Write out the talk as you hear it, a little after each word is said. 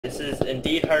This is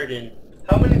indeed hardened.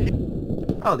 How many?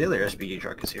 Oh, the other SPG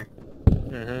truck is here.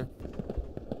 Mm-hmm.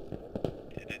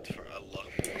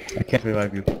 I can't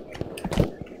revive you.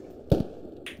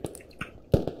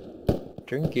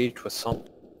 You're engaged with something.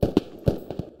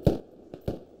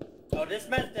 Oh, this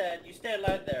meant that you stay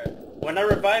alive there. When I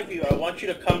revive you, I want you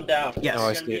to come down. Yes. Oh,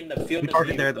 I You're gonna be see. in the field We of parked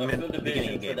view, there at the field of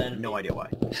beginning of vision the for game. No idea why.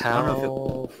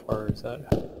 How far is that?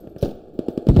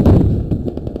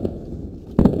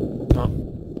 Oh.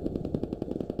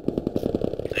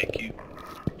 Thank you.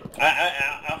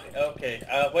 Okay.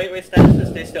 Wait,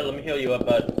 stay still. Let me heal you up,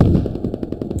 bud.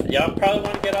 Y'all probably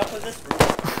want to get off of this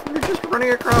roof. We're just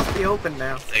running across the open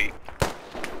now. Hey,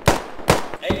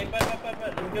 Hey, bud.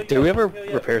 Let me heal you Do up, we have a let me heal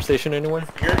you up. repair station anywhere?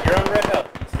 You're on red health.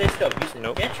 Stay still.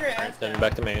 Nope. Get your ass Then down.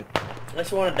 back to main.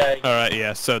 Unless you want to die. Alright,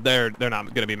 yeah, so they're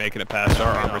not gonna be making it past.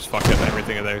 Our armor's fucked up and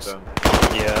everything of theirs.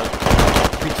 Yeah.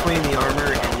 Between the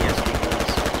armor and the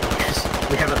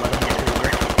SPGs, we haven't let them get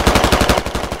anywhere.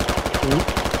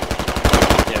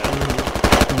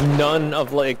 Yeah. None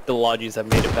of like the lodges have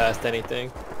made it past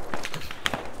anything.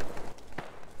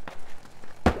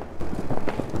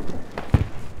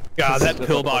 God, that This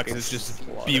pillbox fucking is just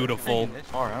slaughter. beautiful. It's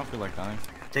hard, I don't feel like dying.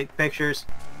 Take pictures.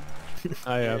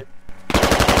 I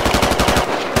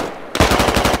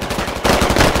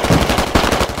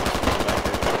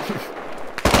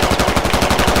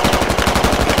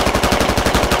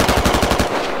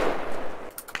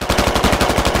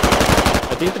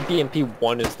I think the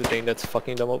BMP-1 is the thing that's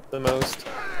fucking them up the most.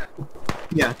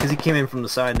 Yeah, because he came in from the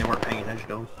side and they weren't paying attention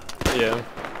to him. Yeah.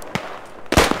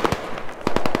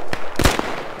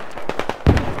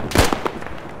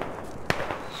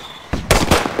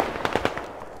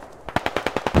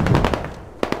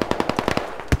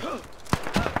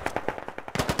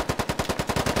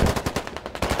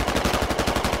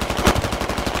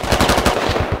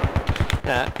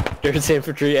 There's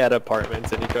infantry at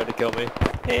apartments and he tried to kill me.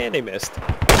 And he missed.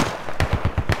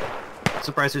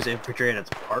 Surprised there's infantry in its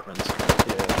apartments.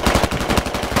 Yeah.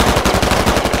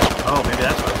 Oh, maybe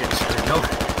that's why I was getting screwed. No,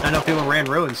 not enough people ran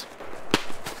roads.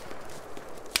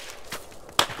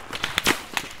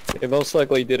 They most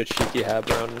likely did a cheeky hab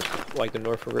around like the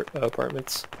north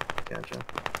apartments. Gotcha.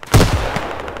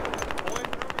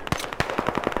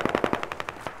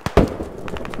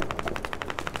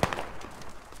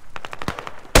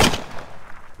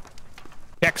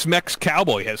 Tex-Mex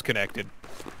Cowboy has connected.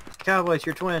 Cowboys,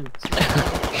 your twins.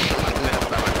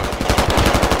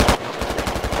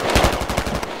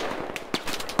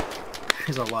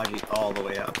 There's a logic all the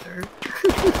way out there.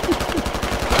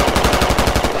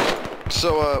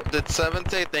 so did 7th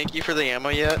say thank you for the ammo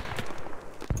yet?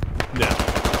 No.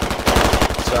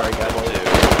 Sorry, guys.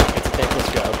 It's a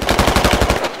thankless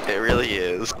job. It really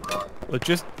is.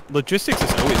 Logistics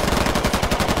is always...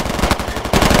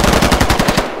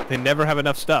 They never have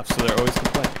enough stuff, so they're always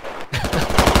complaining.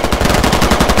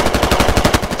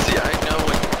 See, I know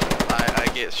when I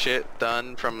get shit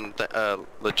done from the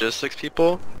logistics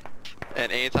people, and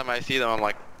anytime I see them, I'm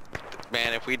like,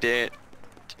 man, if we didn't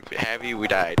have you, we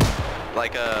died.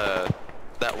 Like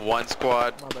that one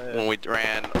squad when we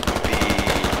ran the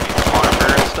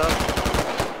armor and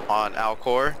stuff on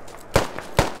Alcor.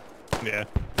 Yeah.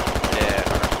 Yeah,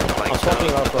 like I'm talking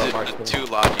about the marksman. the two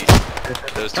lodges.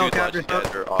 Those two Helicopters, lodges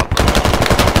guys are awesome.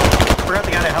 Forgot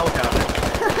they got a helicopter.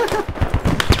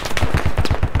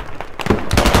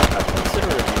 I consider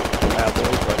it a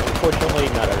cowboy, but unfortunately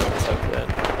not everyone's like that.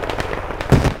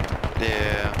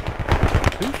 Yeah.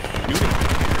 Who's shooting?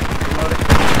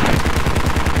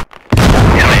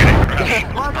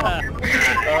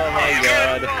 Oh my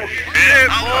god.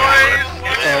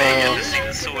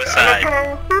 Suicide.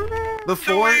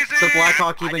 Before the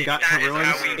Blackhawk even got to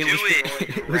ruins,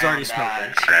 it was already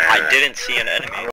smoking. I didn't see an enemy.